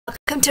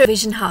Welcome to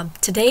Revision Hub.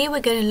 Today we're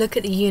going to look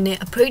at the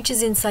unit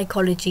Approaches in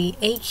Psychology,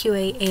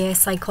 AQA AS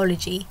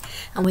Psychology,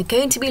 and we're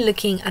going to be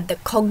looking at the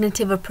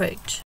cognitive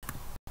approach.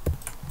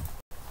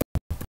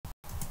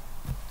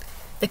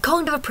 The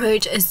cognitive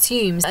approach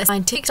assumes that a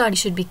scientific study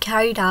should be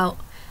carried out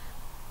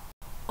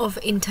of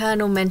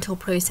internal mental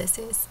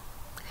processes.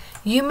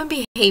 Human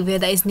behavior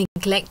that is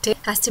neglected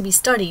has to be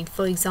studied,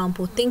 for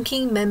example,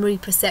 thinking, memory,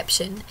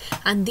 perception,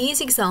 and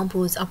these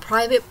examples are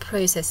private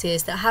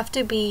processes that have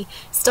to be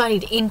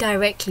studied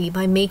indirectly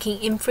by making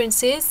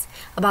inferences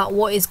about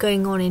what is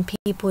going on in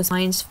people's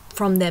minds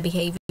from their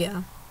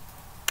behavior.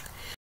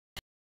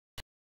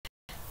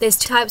 There's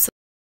two types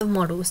of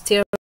models.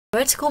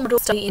 Theoretical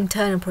models study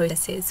internal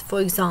processes. For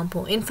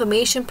example,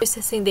 information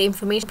processing. The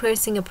information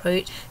processing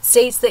approach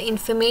states the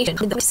information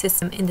in the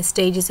system in the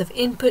stages of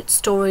input,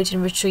 storage,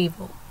 and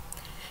retrieval.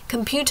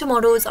 Computer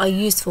models are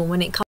useful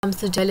when it comes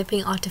to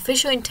developing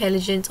artificial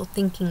intelligence or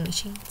thinking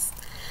machines.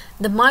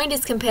 The mind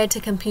is compared to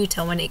a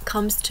computer when it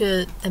comes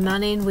to the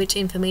manner in which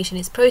information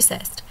is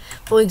processed.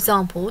 For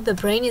example, the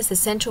brain is the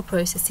central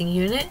processing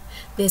unit.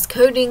 There's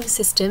coding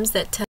systems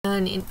that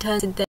turn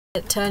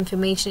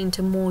information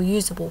into more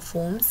usable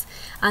forms,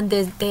 and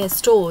there are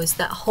stores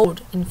that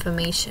hold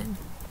information.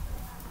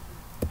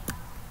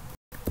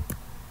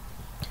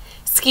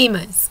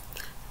 Schemas.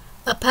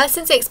 A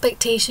person's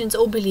expectations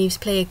or beliefs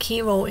play a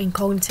key role in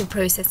cognitive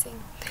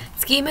processing.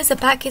 Schemas are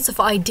packets of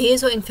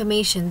ideas or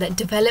information that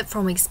develop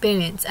from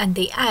experience, and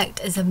they act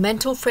as a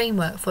mental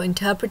framework for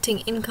interpreting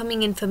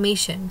incoming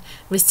information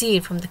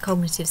received from the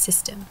cognitive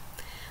system.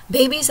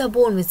 Babies are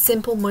born with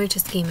simple motor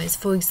schemas,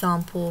 for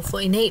example,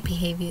 for innate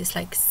behaviors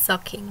like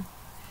sucking.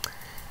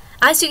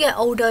 As you get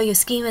older, your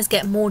schemas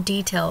get more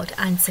detailed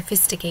and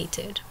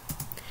sophisticated.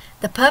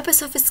 The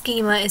purpose of a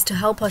schema is to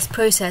help us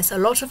process a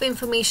lot of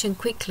information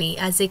quickly,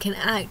 as they can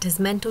act as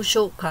mental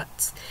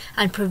shortcuts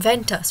and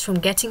prevent us from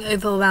getting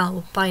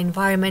overwhelmed by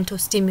environmental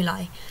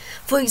stimuli.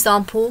 For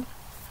example,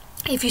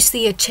 if you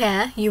see a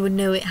chair, you would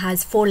know it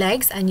has 4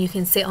 legs and you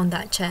can sit on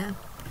that chair.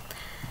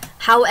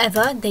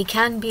 However, they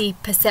can be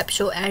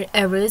perceptual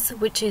errors,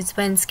 which is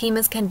when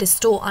schemas can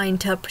distort our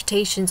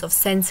interpretations of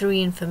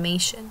sensory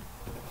information.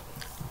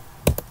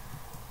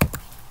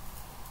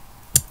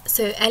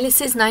 So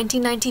Ellis's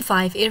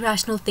 1995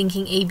 Irrational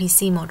Thinking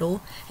ABC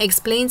model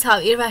explains how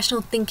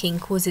irrational thinking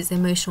causes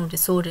emotional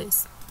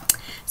disorders.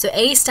 So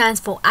A stands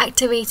for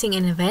activating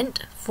an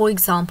event, for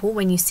example,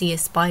 when you see a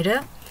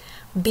spider.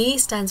 B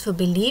stands for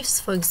beliefs,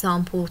 for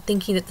example,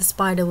 thinking that the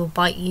spider will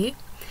bite you.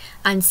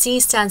 And C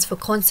stands for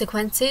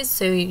consequences,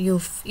 so you'll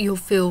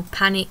feel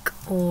panic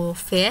or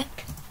fear.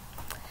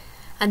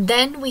 And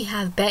then we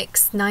have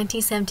Beck's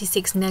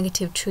 1976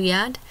 negative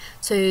triad.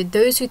 So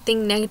those who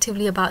think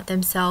negatively about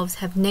themselves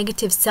have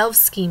negative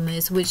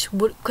self-schemas, which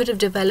could have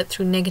developed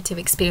through negative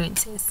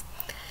experiences.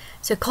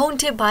 So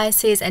cognitive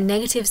biases and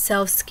negative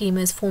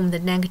self-schemas form the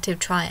negative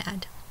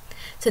triad.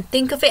 So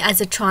think of it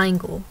as a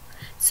triangle.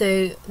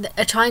 So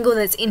a triangle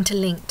that's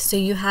interlinked. So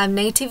you have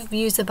negative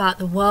views about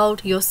the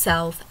world,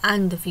 yourself,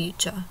 and the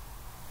future.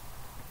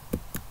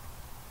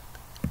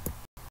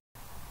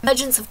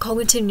 Emergence of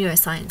cognitive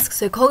neuroscience.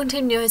 So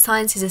cognitive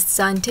neuroscience is a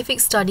scientific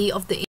study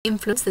of the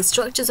influence the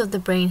structures of the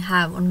brain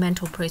have on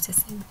mental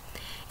processing.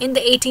 In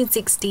the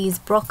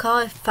 1860s,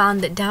 Broca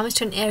found that damage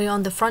to an area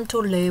on the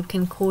frontal lobe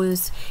can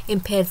cause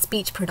impaired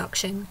speech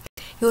production.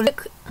 You'll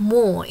look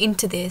more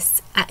into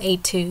this at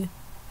A2.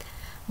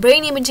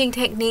 Brain imaging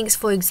techniques,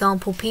 for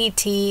example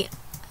PET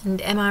and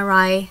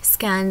MRI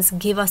scans,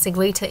 give us a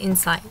greater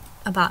insight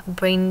about the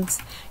brain's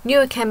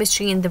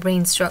neurochemistry and the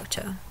brain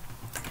structure.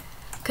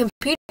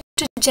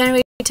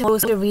 Computer-generated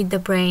models to read the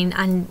brain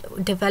and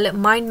develop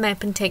mind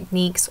mapping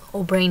techniques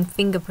or brain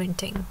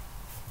fingerprinting.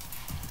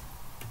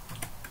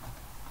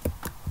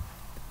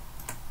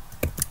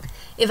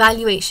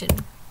 Evaluation.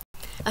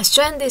 A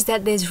strength is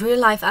that there's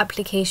real-life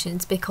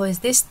applications, because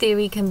this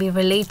theory can be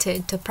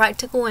related to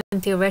practical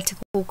and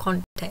theoretical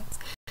contexts.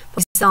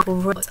 For example,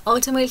 robots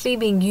ultimately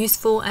being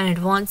useful and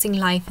advancing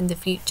life in the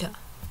future.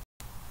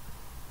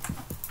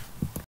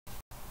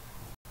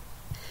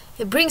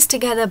 It brings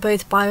together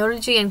both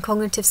biology and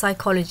cognitive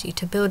psychology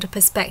to build a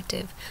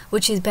perspective,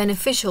 which is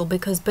beneficial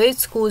because both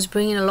schools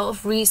bring in a lot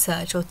of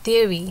research or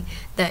theory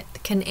that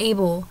can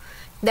enable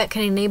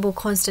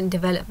constant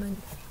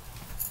development.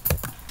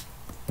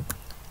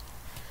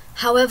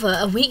 However,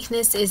 a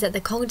weakness is that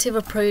the cognitive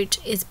approach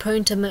is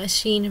prone to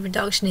machine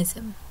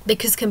reductionism,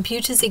 because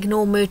computers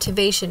ignore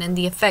motivation and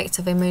the effects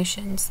of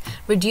emotions,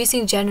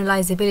 reducing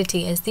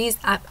generalizability as these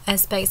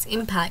aspects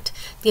impact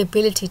the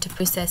ability to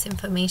process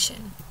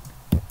information.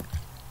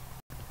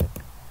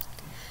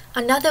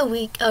 Another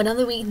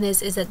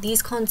weakness is that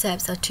these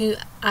concepts are too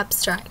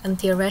abstract and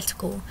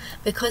theoretical,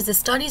 because the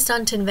studies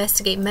done to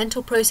investigate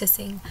mental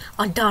processing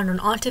are done on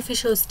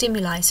artificial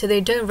stimuli, so they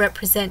don't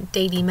represent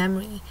daily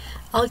memory,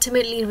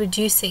 ultimately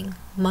reducing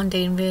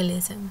mundane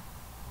realism.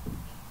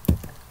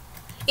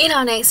 In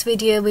our next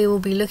video, we will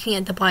be looking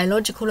at the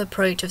biological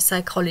approach of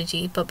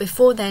psychology, but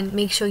before then,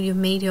 make sure you've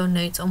made your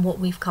notes on what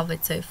we've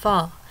covered so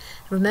far.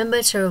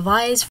 Remember to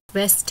revise,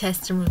 rest,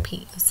 test, and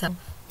repeat yourself.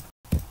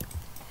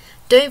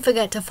 Don't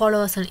forget to follow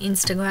us on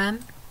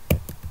Instagram.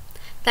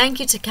 Thank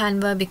you to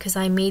Canva because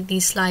I made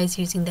these slides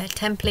using their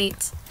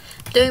templates.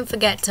 Don't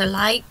forget to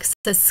like,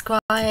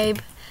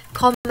 subscribe,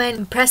 comment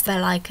and press the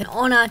bell icon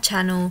on our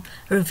channel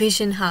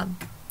Revision Hub.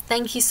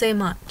 Thank you so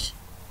much.